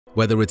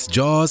Whether it's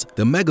Jaws,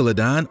 the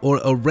Megalodon, or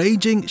a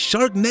raging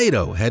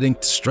Sharknado heading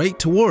straight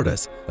toward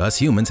us, us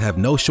humans have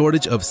no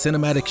shortage of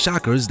cinematic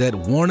shockers that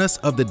warn us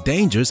of the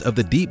dangers of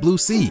the deep blue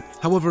sea.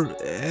 However,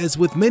 as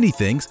with many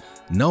things,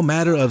 no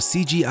matter of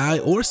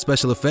CGI or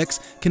special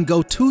effects can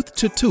go tooth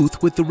to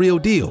tooth with the real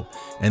deal.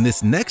 And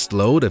this next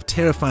load of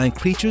terrifying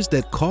creatures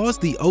that cause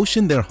the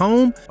ocean their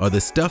home are the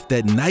stuff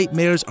that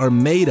nightmares are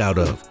made out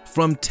of.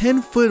 From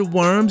 10-foot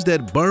worms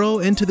that burrow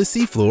into the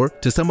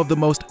seafloor to some of the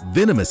most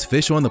venomous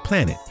fish on the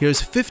planet,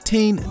 here's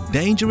 15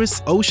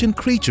 dangerous ocean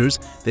creatures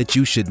that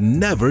you should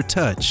never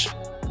touch.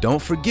 Don't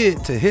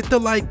forget to hit the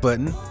like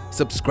button,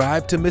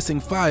 subscribe to Missing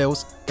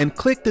Files, and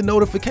click the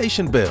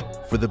notification bell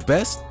for the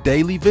best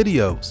daily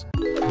videos.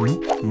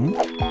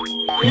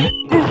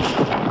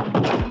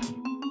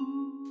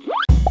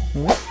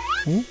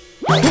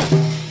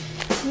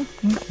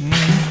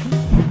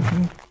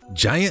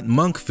 Giant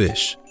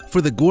monkfish. For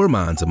the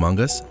gourmands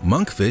among us,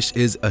 monkfish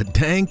is a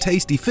dang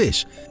tasty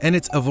fish, and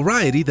it's a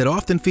variety that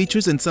often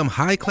features in some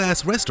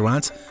high-class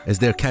restaurants as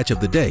their catch of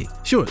the day.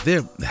 Sure,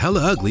 they're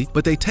hella ugly,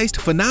 but they taste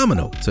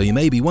phenomenal, so you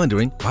may be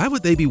wondering, why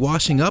would they be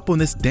washing up on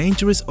this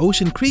dangerous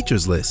ocean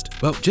creatures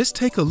list? Well, just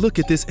take a look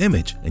at this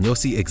image, and you'll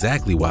see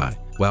exactly why.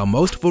 While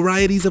most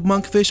varieties of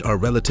monkfish are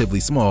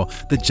relatively small,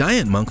 the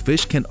giant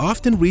monkfish can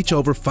often reach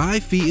over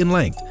 5 feet in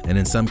length, and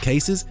in some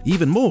cases,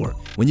 even more.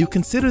 When you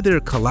consider their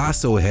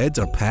colossal heads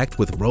are packed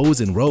with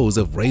rows and rows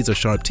of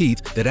razor-sharp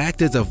teeth that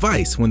act as a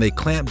vice when they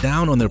clamp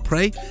down on their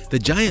prey, the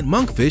giant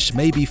monkfish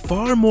may be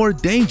far more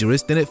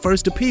dangerous than it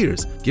first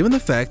appears, given the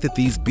fact that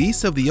these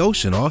beasts of the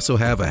ocean also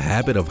have a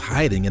habit of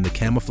hiding in the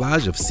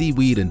camouflage of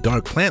seaweed and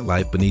dark plant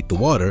life beneath the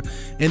water,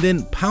 and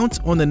then pounce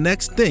on the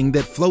next thing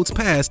that floats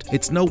past.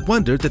 It's no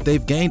wonder that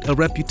they've gained a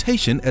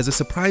reputation as a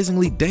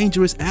surprisingly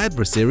dangerous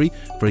adversary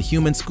for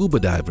human scuba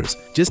divers.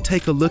 Just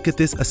take a look at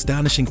this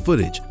astonishing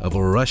footage of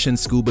a Russian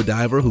scuba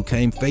diver who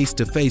came face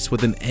to face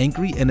with an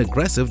angry and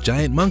aggressive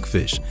giant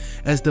monkfish.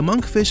 As the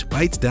monkfish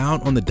bites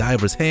down on the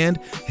diver's hand,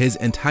 his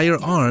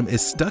entire arm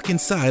is stuck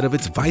inside of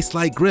its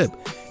vice-like grip,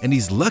 and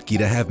he's lucky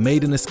to have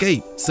made an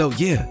escape. So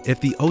yeah, if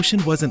the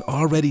ocean wasn't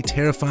already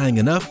terrifying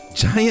enough,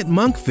 giant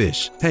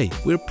monkfish, hey,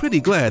 we're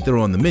pretty glad they're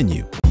on the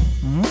menu.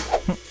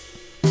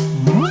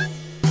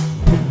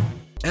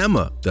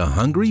 Emma, the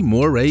hungry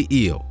moray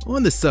eel.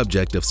 On the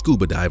subject of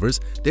scuba divers,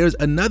 there's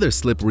another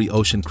slippery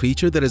ocean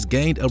creature that has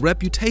gained a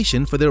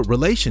reputation for their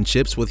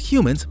relationships with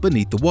humans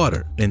beneath the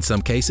water. In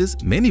some cases,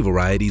 many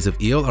varieties of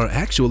eel are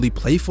actually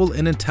playful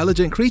and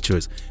intelligent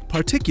creatures,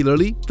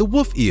 particularly the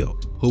wolf eel,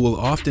 who will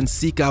often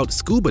seek out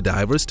scuba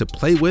divers to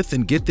play with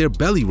and get their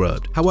belly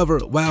rubbed. However,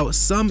 while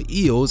some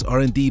eels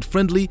are indeed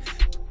friendly,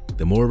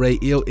 the moray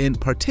eel in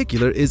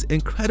particular is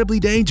incredibly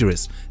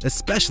dangerous,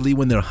 especially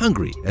when they're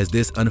hungry, as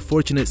this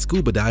unfortunate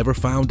scuba diver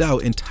found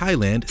out in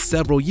Thailand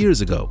several years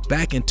ago.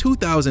 Back in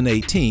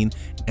 2018,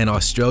 an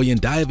Australian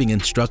diving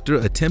instructor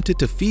attempted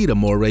to feed a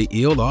moray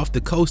eel off the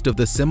coast of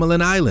the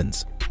Similan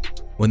Islands,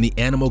 when the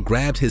animal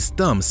grabbed his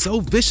thumb so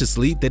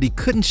viciously that he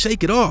couldn't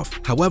shake it off.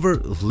 However,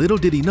 little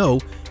did he know,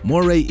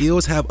 moray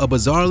eels have a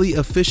bizarrely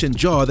efficient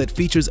jaw that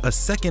features a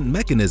second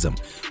mechanism,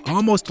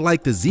 almost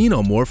like the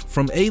xenomorph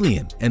from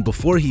Alien, and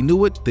before he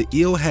knew it, the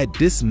eel had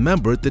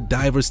dismembered the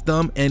diver's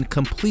thumb and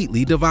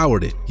completely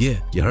devoured it. Yeah,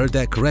 you heard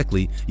that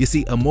correctly. You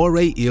see, a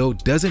moray eel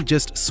doesn't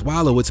just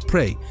swallow its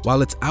prey.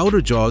 While its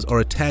outer jaws are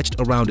attached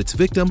around its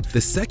victim,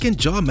 the second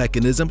jaw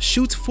mechanism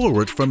shoots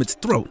forward from its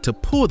throat to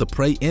pull the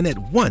prey in at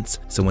once.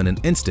 So in an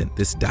instant,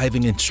 this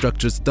diving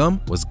instructor's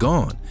thumb was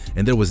gone,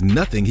 and there was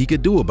nothing he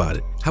could do about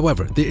it.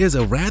 However, there is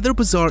a rather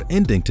bizarre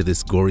ending to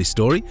this gory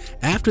story.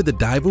 After the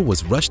diver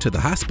was rushed to the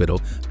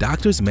hospital,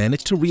 doctors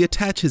managed to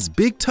reattach his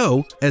big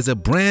toe as a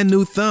brand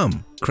new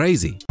thumb.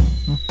 Crazy.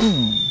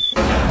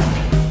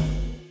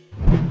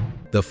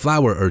 The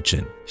flower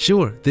urchin.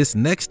 Sure, this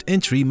next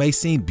entry may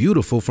seem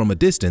beautiful from a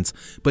distance,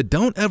 but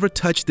don't ever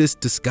touch this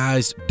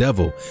disguised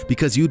devil,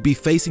 because you'd be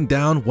facing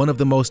down one of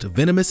the most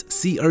venomous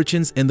sea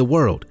urchins in the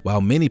world.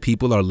 While many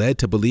people are led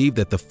to believe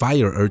that the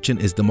fire urchin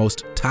is the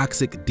most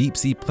toxic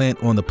deep-sea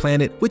plant on the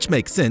planet, which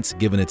makes sense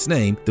given its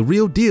name, the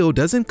real deal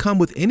doesn't come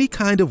with any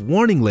kind of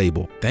warning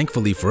label.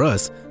 Thankfully for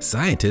us,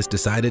 scientists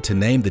decided to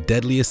name the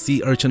deadliest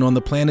sea urchin on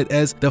the planet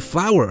as the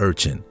flower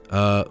urchin.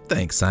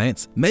 Thanks,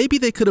 science. Maybe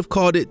they could have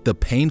called it the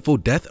painful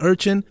death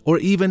urchin, or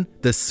even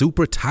the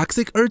super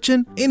toxic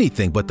urchin.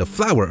 Anything but the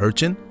flower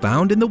urchin.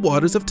 Found in the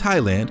waters of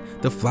Thailand,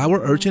 the flower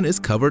urchin is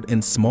covered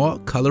in small,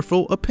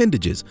 colorful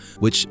appendages,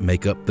 which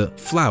make up the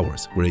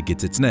flowers where it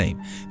gets its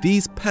name.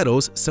 These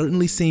petals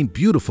certainly seem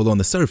beautiful on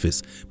the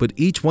surface, but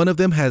each one of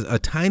them has a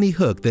tiny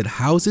hook that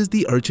houses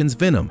the urchin's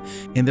venom,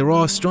 and they're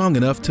all strong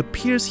enough to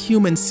pierce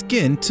human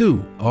skin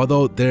too.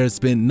 Although there's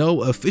been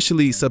no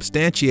officially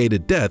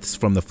substantiated deaths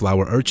from the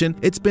flower urchin,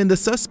 it's been the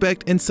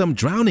suspect in some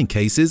drowning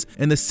cases,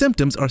 and the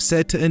symptoms are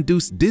said to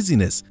induce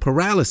dizziness,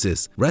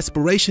 paralysis,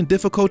 respiration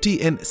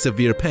difficulty, and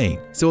severe pain.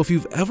 So if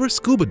you've ever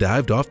scuba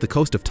dived off the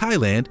coast of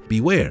Thailand,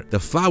 beware the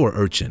flower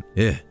urchin.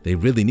 Yeah, they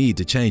really need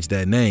to change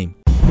that name.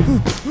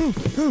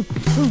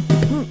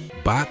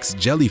 box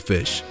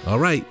jellyfish.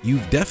 Alright,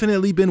 you've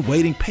definitely been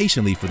waiting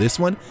patiently for this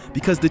one,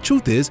 because the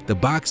truth is, the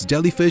box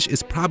jellyfish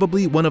is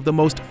probably one of the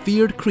most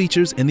feared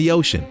creatures in the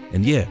ocean.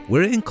 And yeah,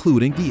 we're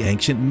including the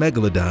ancient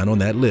Megalodon on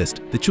that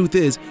list. The truth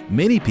is,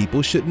 many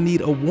people shouldn't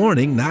need a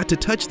warning not to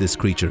touch this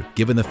creature,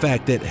 given the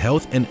fact that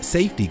health and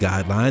safety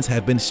guidelines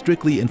have been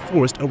strictly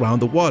enforced around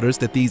the waters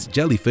that these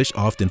jellyfish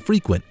often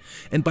frequent.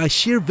 And by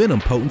sheer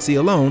venom potency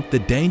alone, the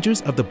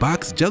dangers of the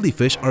box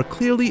jellyfish are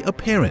clearly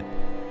apparent.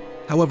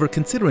 However,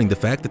 considering the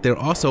fact that they're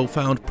also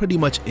found pretty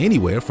much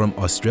anywhere from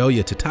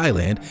Australia to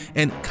Thailand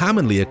and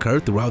commonly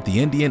occur throughout the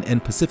Indian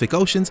and Pacific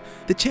Oceans,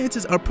 the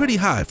chances are pretty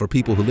high for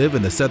people who live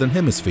in the southern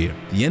hemisphere.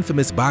 The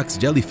infamous box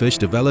jellyfish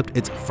developed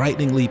its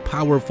frighteningly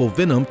powerful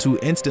venom to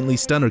instantly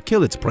stun or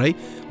kill its prey,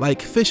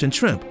 like fish and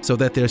shrimp, so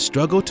that their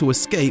struggle to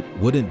escape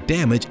wouldn't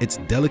damage its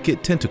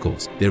delicate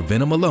tentacles. Their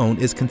venom alone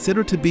is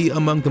considered to be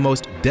among the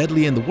most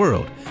deadly in the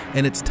world,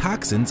 and its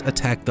toxins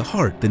attack the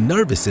heart, the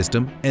nervous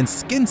system, and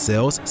skin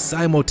cells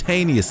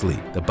simultaneously.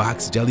 The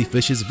box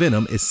jellyfish's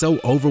venom is so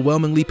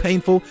overwhelmingly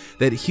painful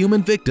that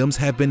human victims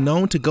have been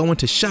known to go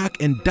into shock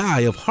and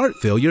die of heart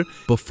failure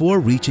before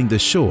reaching the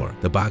shore.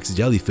 The box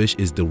jellyfish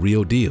is the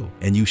real deal,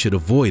 and you should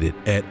avoid it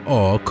at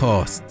all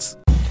costs.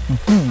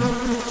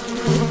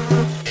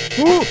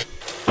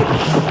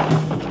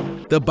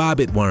 The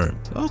bobbit worm.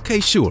 Okay,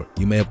 sure,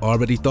 you may have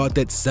already thought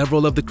that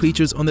several of the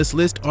creatures on this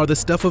list are the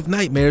stuff of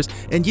nightmares,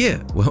 and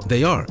yeah, well,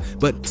 they are.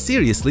 But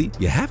seriously,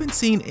 you haven't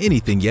seen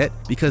anything yet,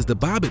 because the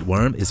bobbit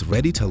worm is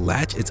ready to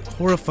latch its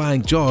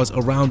horrifying jaws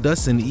around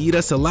us and eat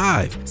us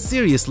alive.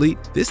 Seriously,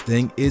 this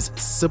thing is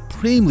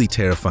supremely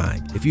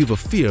terrifying. If you have a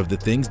fear of the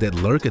things that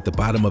lurk at the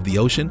bottom of the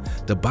ocean,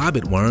 the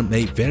bobbit worm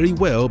may very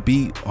well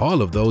be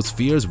all of those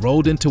fears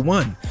rolled into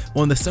one.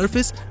 On the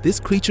surface, this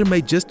creature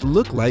may just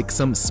look like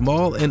some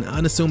small and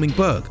unassuming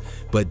bug,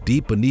 but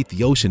deep beneath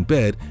the ocean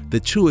bed, the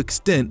true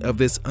extent of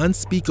this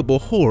unspeakable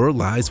horror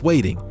lies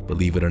waiting.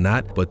 Believe it or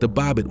not, but the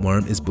bobbit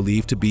worm is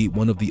believed to be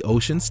one of the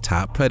ocean's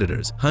top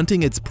predators,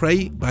 hunting its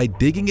prey by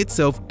digging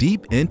itself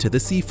deep into the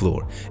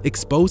seafloor,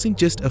 exposing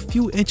just a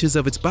few inches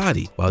of its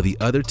body, while the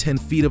other 10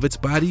 feet of its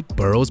body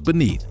burrows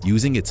beneath.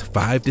 Using its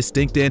 5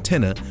 distinct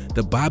antennae,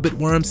 the bobbit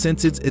worm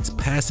senses its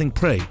passing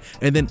prey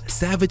and then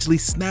savagely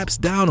snaps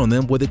down on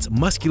them with its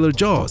muscular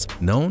jaws,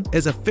 known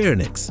as a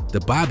pharynx. The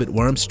bobbit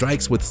worm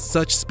strikes with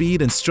such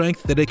speed and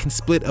strength that it can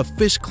split a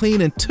fish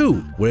clean in two,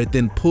 where it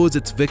then pulls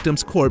its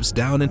victim's corpse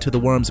down into the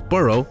worm's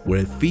burrow,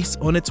 where it feasts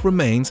on its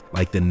remains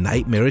like the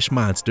nightmarish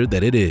monster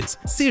that it is.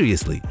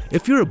 Seriously,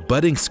 if you're a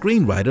budding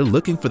screenwriter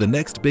looking for the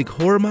next big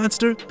horror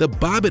monster, the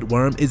bobbit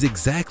worm is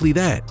exactly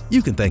that.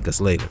 You can thank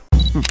us later.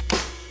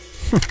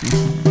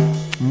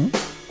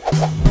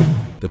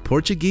 The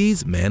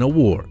Portuguese Man o'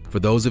 War. For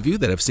those of you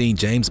that have seen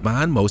James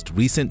Bond's most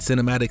recent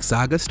cinematic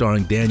saga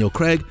starring Daniel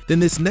Craig, then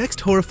this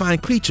next horrifying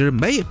creature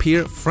may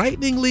appear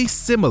frighteningly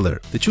similar.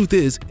 The truth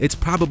is, it's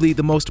probably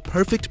the most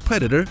perfect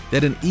predator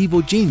that an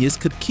evil genius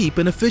could keep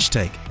in a fish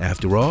tank.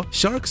 After all,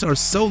 sharks are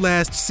so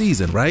last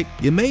season, right?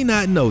 You may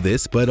not know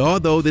this, but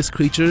although this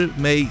creature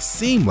may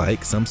seem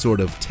like some sort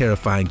of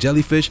terrifying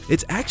jellyfish,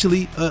 it's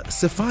actually a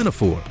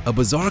siphonophore, a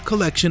bizarre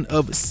collection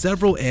of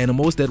several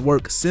animals that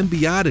work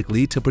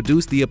symbiotically to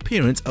produce the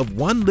appearance of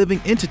one living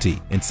entity.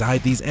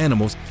 Inside these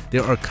animals,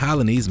 there are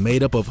colonies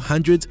made up of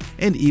hundreds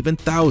and even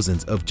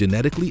thousands of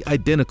genetically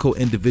identical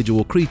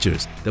individual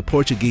creatures. The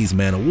Portuguese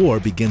Man o'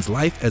 War begins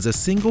life as a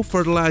single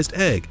fertilized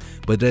egg,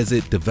 but as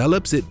it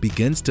develops, it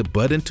begins to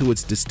bud into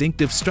its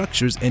distinctive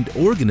structures and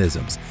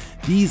organisms.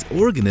 These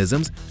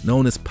organisms,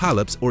 known as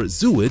polyps or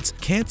zooids,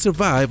 can't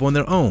survive on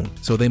their own,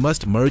 so they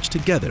must merge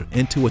together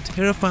into a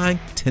terrifying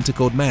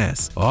tentacled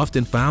mass.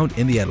 Often found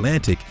in the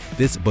Atlantic,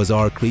 this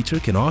bizarre creature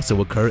can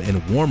also occur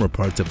in warmer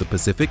parts of the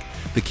Pacific,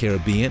 the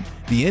Caribbean,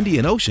 the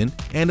Indian Ocean,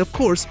 and of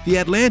course, the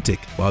Atlantic.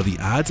 While the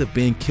odds of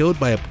being killed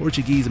by a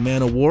Portuguese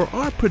man o' war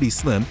are pretty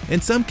slim, in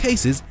some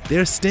cases,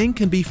 their sting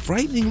can be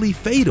frighteningly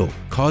fatal,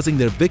 causing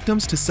their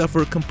victims to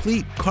suffer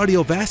complete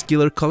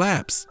cardiovascular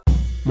collapse.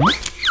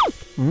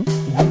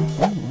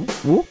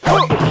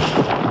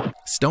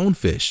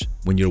 Stonefish.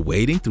 When you're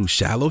wading through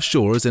shallow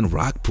shores and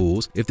rock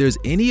pools, if there's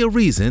any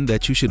reason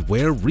that you should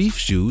wear reef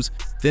shoes,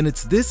 then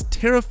it's this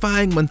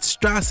terrifying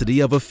monstrosity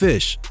of a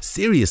fish.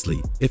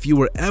 Seriously, if you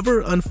were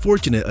ever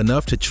unfortunate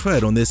enough to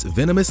tread on this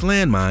venomous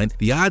landmine,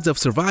 the odds of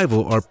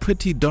survival are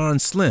pretty darn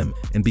slim,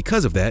 and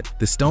because of that,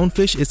 the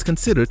stonefish is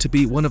considered to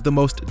be one of the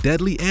most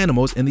deadly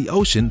animals in the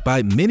ocean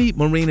by many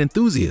marine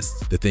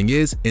enthusiasts. The thing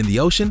is, in the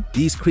ocean,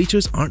 these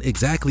creatures aren't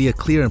exactly a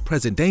clear and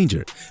present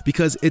danger,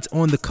 because it's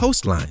on the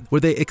coastline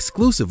where they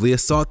exclusively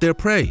assault their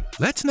prey.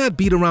 Let's not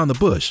beat around the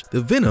bush. The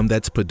venom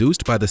that's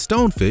produced by the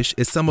stonefish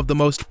is some of the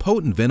most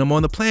potent venom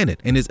on the planet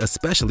and is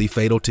especially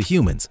fatal to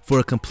humans. For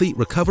a complete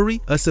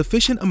recovery, a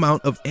sufficient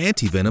amount of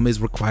antivenom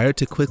is required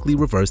to quickly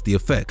reverse the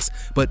effects.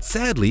 But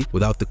sadly,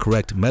 without the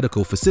correct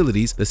medical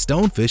facilities, the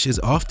stonefish is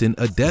often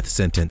a death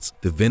sentence.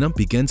 The venom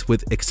begins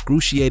with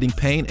excruciating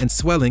pain and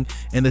swelling,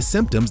 and the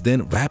symptoms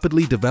then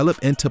rapidly develop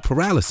into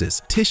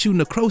paralysis, tissue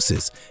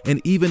necrosis,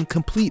 and even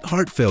complete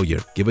heart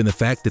failure. Given the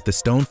fact that the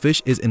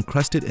stonefish is incredibly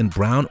encrusted in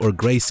brown or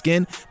gray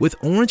skin with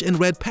orange and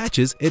red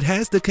patches, it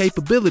has the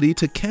capability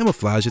to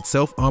camouflage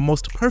itself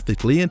almost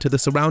perfectly into the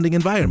surrounding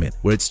environment,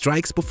 where it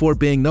strikes before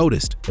being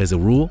noticed. As a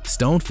rule,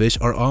 stonefish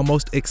are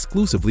almost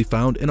exclusively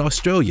found in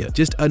Australia,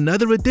 just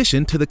another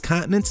addition to the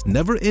continent's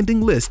never-ending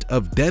list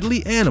of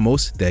deadly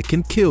animals that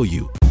can kill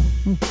you.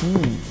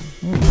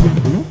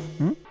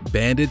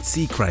 Banded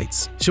sea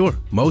krites. Sure,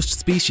 most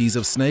species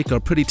of snake are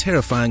pretty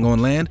terrifying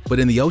on land, but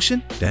in the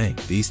ocean? Dang,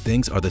 these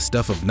things are the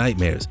stuff of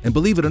nightmares. And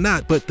believe it or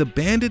not, but the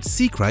banded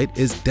sea krite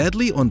is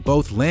deadly on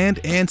both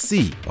land and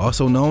sea.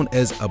 Also known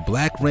as a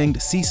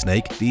black-ringed sea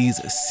snake, these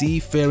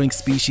seafaring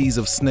species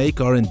of snake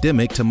are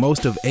endemic to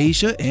most of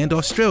Asia and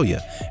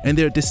Australia, and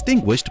they're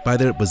distinguished by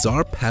their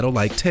bizarre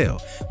paddle-like tail,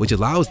 which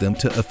allows them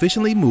to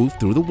efficiently move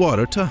through the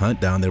water to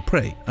hunt down their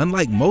prey.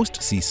 Unlike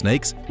most sea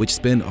snakes, which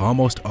spend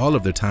almost all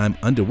of their time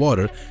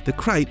underwater, the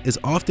krite is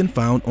often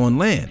found on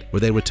land, where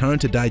they return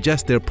to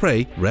digest their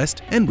prey,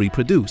 rest, and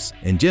reproduce.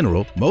 In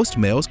general, most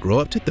males grow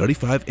up to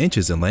 35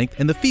 inches in length,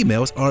 and the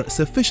females are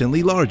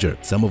sufficiently larger,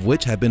 some of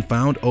which have been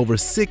found over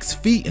 6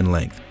 feet in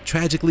length.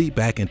 Tragically,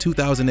 back in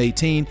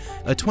 2018,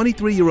 a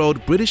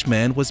 23-year-old British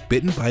man was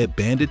bitten by a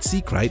banded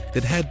sea krite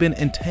that had been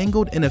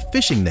entangled in a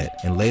fishing net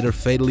and later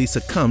fatally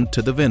succumbed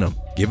to the venom.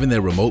 Given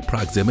their remote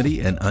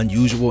proximity and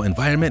unusual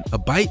environment, a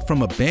bite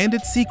from a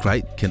banded sea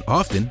krite can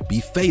often be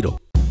fatal.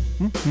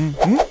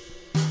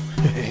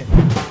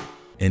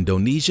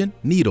 Indonesian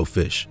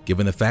needlefish.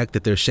 Given the fact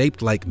that they're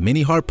shaped like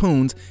mini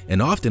harpoons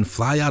and often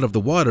fly out of the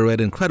water at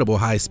incredible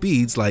high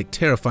speeds like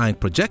terrifying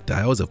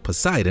projectiles of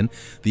Poseidon,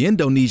 the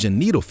Indonesian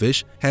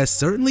needlefish has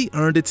certainly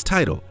earned its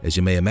title. As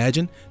you may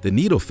imagine, the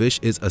needlefish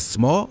is a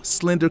small,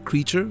 slender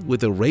creature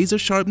with a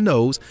razor-sharp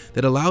nose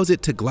that allows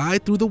it to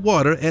glide through the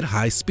water at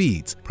high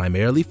speeds.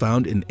 Primarily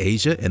found in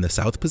Asia and the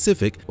South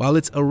Pacific, while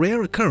it's a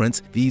rare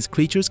occurrence, these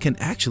creatures can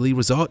actually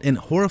result in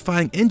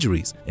horrifying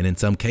injuries and in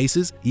some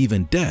cases,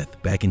 even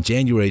death. Back in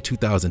January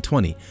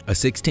 2020, a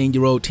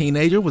 16-year-old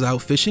teenager was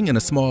out fishing in a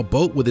small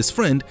boat with his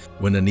friend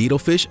when a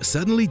needlefish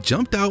suddenly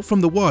jumped out from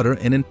the water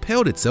and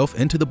impaled itself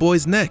into the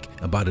boy's neck.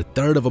 About a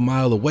third of a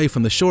mile away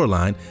from the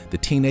shoreline, the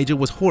teenager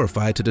was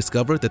horrified to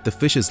discover that the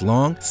fish's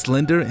long,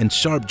 slender, and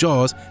sharp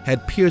jaws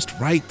had pierced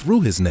right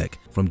through his neck,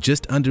 from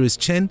just under his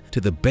chin to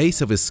the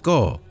base of his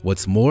skull.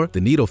 What's more, the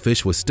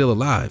needlefish was still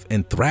alive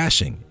and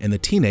thrashing, and the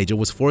teenager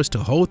was forced to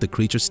hold the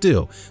creature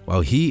still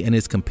while he and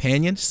his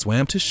companion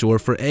swam to shore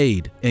for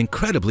aid.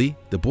 Incredibly,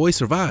 the boy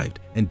survived,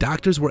 and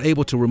doctors were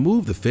able to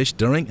remove the fish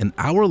during an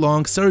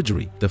hour-long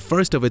surgery, the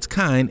first of its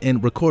kind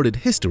in recorded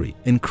history.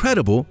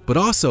 Incredible, but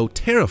also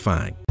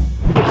terrifying.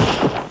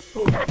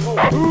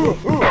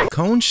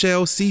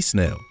 Cone-shell sea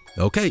snail.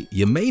 Okay,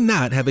 you may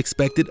not have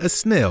expected a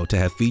snail to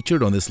have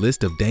featured on this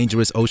list of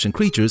dangerous ocean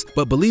creatures,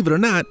 but believe it or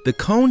not, the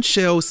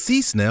cone-shell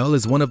sea snail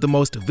is one of the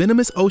most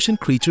venomous ocean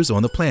creatures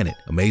on the planet.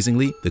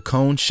 Amazingly, the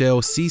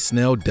cone-shell sea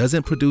snail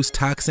doesn't produce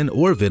toxin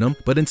or venom,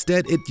 but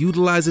instead it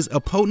utilizes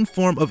a potent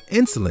form of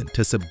insulin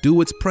to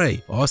subdue its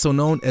prey. Also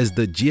known as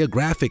the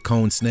geographic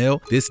cone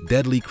snail, this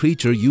deadly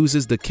creature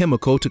uses the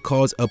chemical to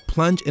cause a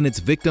plunge in its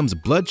victim's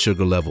blood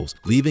sugar levels,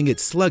 leaving it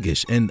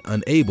sluggish and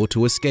unable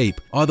to escape.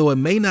 Although it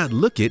may not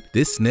look it,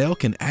 this snail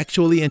can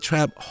actually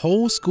entrap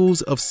whole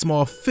schools of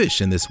small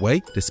fish in this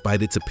way.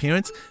 Despite its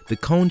appearance, the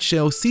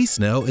cone-shell sea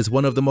snail is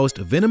one of the most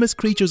venomous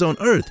creatures on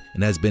Earth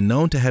and has been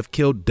known to have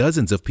killed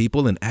dozens of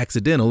people in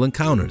accidental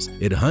encounters.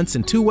 It hunts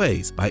in two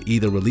ways, by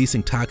either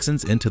releasing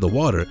toxins into the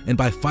water and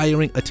by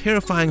firing a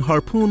terrifying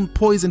harpoon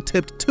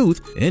poison-tipped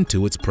tooth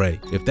into its prey.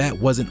 If that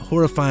wasn't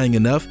horrifying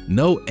enough,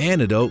 no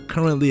antidote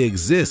currently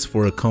exists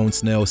for a cone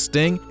snail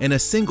sting, and a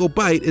single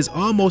bite is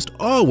almost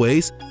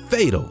always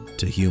fatal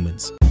to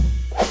humans.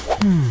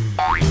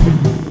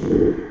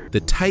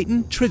 The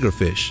Titan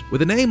triggerfish.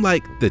 With a name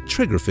like the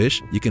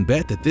triggerfish, you can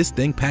bet that this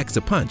thing packs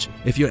a punch.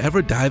 If you're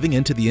ever diving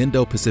into the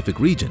Indo-Pacific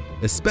region,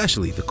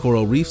 especially the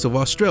coral reefs of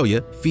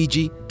Australia,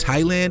 Fiji,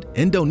 Thailand,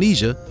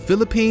 Indonesia,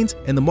 Philippines,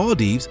 and the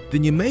Maldives,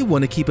 then you may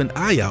want to keep an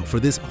eye out for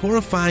this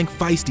horrifying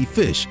feisty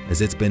fish,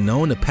 as it's been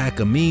known to pack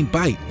a mean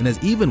bite and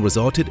has even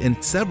resulted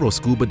in several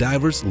scuba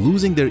divers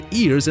losing their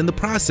ears in the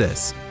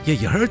process. Yeah,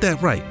 you heard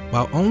that right.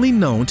 While only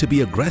known to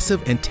be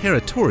aggressive and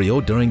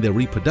territorial during their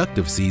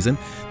reproductive season,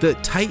 the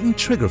Titan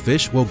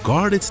triggerfish will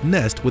guard its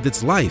nest with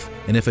its life,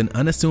 and if an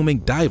unassuming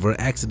diver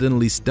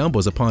accidentally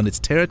stumbles upon its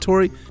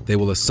territory, they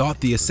will assault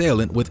the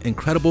assailant with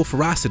incredible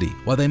ferocity.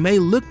 While they may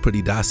look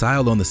pretty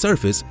docile on the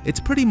surface, it's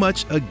pretty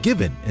much a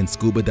given in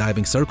scuba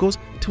diving circles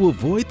to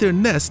avoid their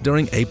nests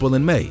during April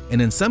and May,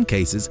 and in some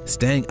cases,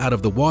 staying out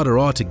of the water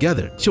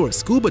altogether. Sure,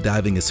 scuba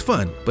diving is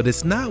fun, but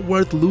it's not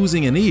worth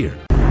losing an ear.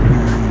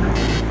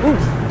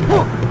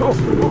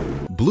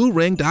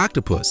 blue-ringed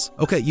octopus.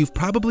 Okay, you've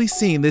probably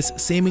seen this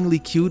seemingly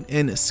cute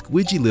and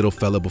squidgy little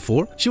fella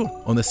before. Sure,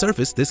 on the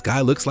surface, this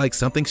guy looks like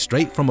something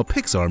straight from a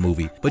Pixar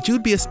movie, but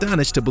you'd be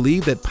astonished to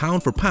believe that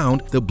pound for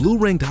pound, the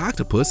blue-ringed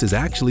octopus is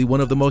actually one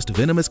of the most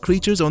venomous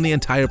creatures on the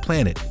entire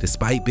planet.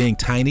 Despite being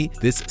tiny,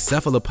 this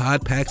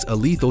cephalopod packs a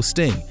lethal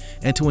sting,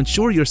 and to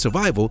ensure your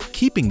survival,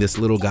 keeping this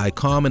little guy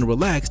calm and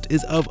relaxed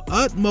is of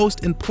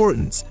utmost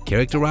importance.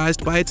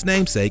 Characterized by its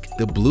namesake,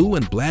 the blue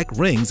and black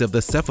rings of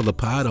the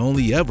cephalopod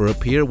only ever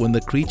appear when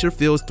the creature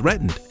feels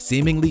threatened.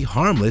 Seemingly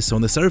harmless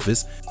on the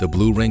surface, the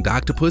blue-ringed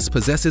octopus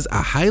possesses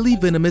a highly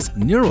venomous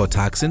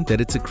neurotoxin that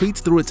it secretes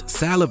through its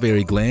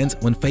salivary glands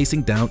when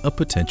facing down a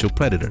potential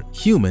predator,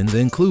 humans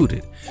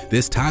included.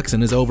 This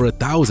toxin is over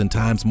 1,000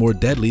 times more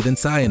deadly than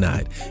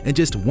cyanide, and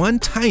just one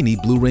tiny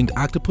blue-ringed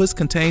octopus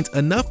contains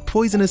enough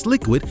poisonous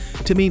liquid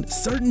to mean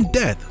certain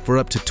death for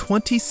up to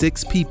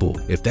 26 people.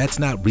 If that's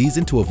not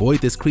reason to avoid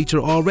this creature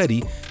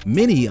already,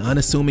 many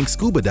unassuming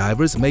scuba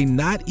divers may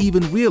not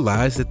even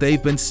realize that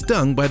they've been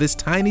stung by this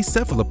tiny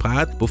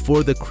cephalopod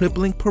before the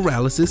crippling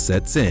paralysis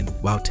sets in.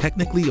 While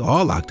technically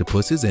all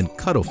octopuses and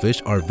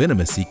cuttlefish are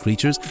venomous sea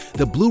creatures,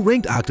 the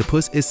blue-ringed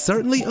octopus is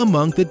certainly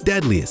among the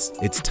deadliest.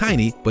 It's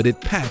tiny, but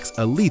it packs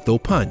a lethal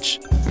punch.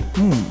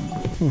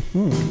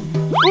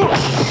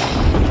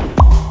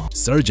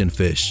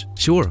 Surgeonfish.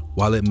 Sure,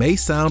 while it may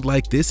sound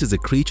like this is a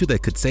creature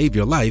that could save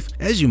your life,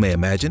 as you may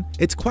imagine,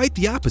 it's quite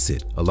the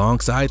opposite.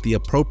 Alongside the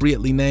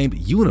appropriately named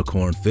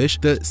unicorn fish,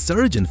 the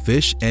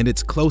surgeonfish and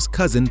its close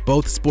cousin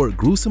both sport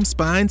gruesome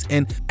spines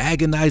and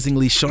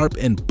agonizingly sharp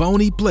and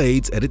bony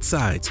blades at its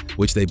sides,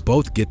 which they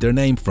both get their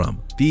name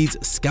from. These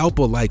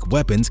scalpel-like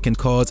weapons can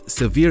cause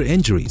severe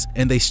injuries,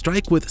 and they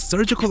strike with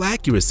surgical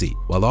accuracy.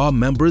 While all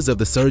members of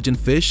the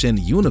surgeonfish and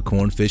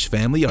unicornfish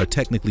family are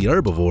technically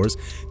herbivores,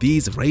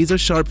 these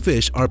razor-sharp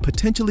fish are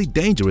potentially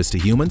dangerous to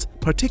humans,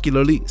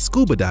 particularly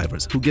scuba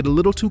divers who get a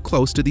little too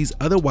close to these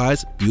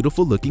otherwise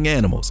beautiful-looking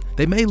animals.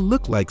 They may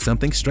look like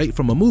something straight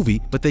from a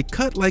movie, but they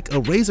cut like a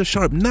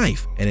razor-sharp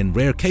knife, and in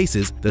rare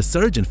cases, the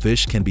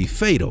surgeonfish can be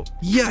fatal.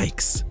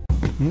 Yikes!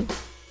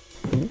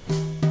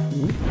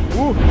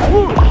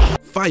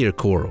 Fire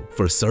coral.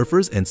 For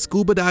surfers and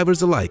scuba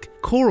divers alike,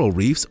 coral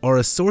reefs are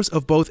a source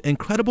of both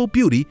incredible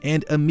beauty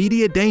and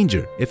immediate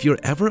danger. If you're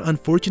ever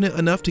unfortunate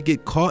enough to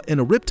get caught in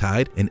a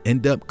riptide and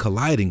end up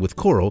colliding with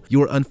coral,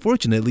 you're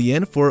unfortunately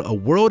in for a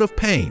world of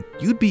pain.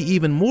 You'd be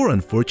even more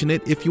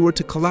unfortunate if you were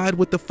to collide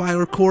with the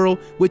fire coral,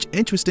 which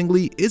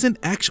interestingly isn't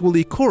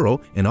actually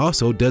coral and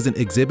also doesn't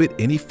exhibit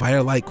any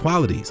fire-like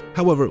qualities.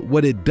 However,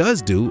 what it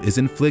does do is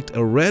inflict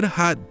a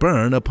red-hot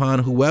burn upon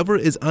whoever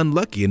is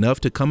unlucky enough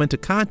to come into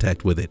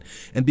contact with it.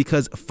 And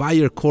because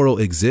fire coral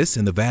exists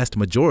in the vast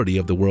majority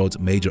of the world's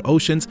major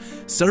oceans,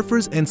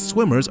 surfers and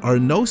swimmers are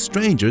no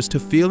strangers to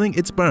feeling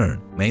its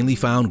burn. Mainly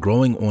found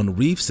growing on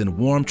reefs in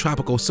warm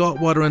tropical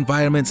saltwater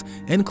environments,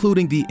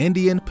 including the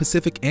Indian,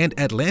 Pacific, and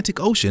Atlantic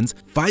Oceans,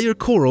 fire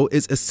coral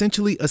is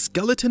essentially a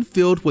skeleton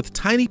filled with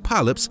tiny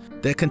polyps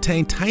that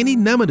contain tiny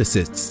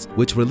nematocysts,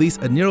 which release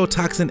a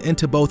neurotoxin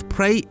into both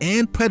prey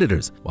and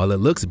predators. While it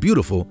looks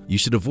beautiful, you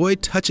should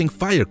avoid touching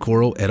fire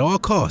coral at all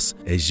costs,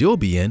 as you'll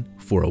be in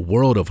for a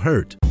world of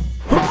hurt.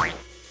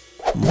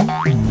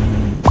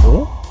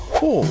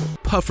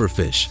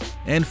 Pufferfish.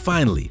 And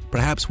finally,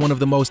 perhaps one of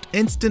the most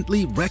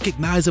instantly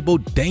recognizable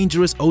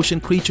dangerous ocean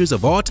creatures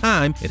of all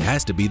time, it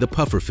has to be the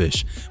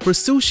pufferfish. For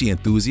sushi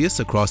enthusiasts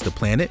across the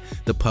planet,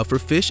 the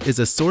pufferfish is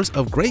a source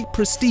of great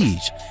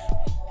prestige,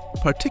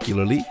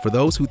 particularly for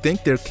those who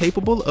think they're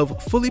capable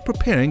of fully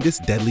preparing this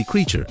deadly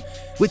creature,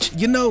 which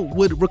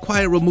would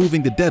require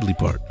removing the deadly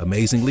part.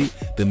 Amazingly,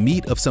 the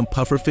meat of some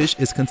pufferfish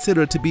is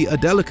considered to be a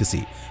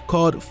delicacy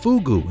called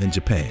fugu in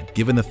Japan,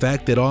 given the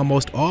fact that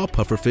almost all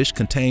pufferfish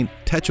contain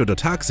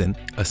tetrodotoxin,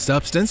 a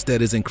substance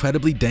that is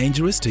incredibly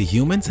dangerous to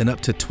humans and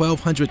up to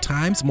 1,200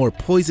 times more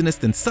poisonous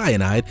than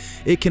cyanide.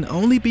 It can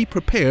only be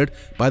prepared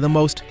by the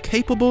most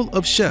capable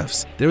of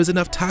chefs. There is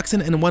enough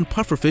toxin in one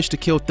pufferfish to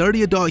kill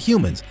 30 adult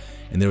humans,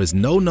 and there is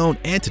no known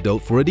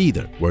antidote for it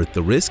either. Worth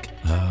the risk?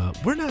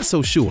 We're not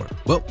so sure.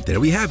 Well, there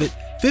we have it.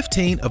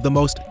 15 of the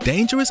most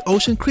dangerous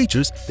ocean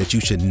creatures that you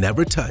should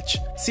never touch.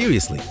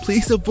 Seriously,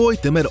 please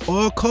avoid them at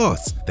all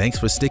costs. Thanks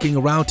for sticking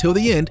around till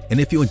the end,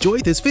 and if you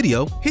enjoyed this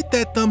video, hit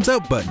that thumbs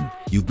up button.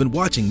 You've been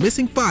watching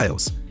Missing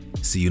Files.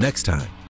 See you next time.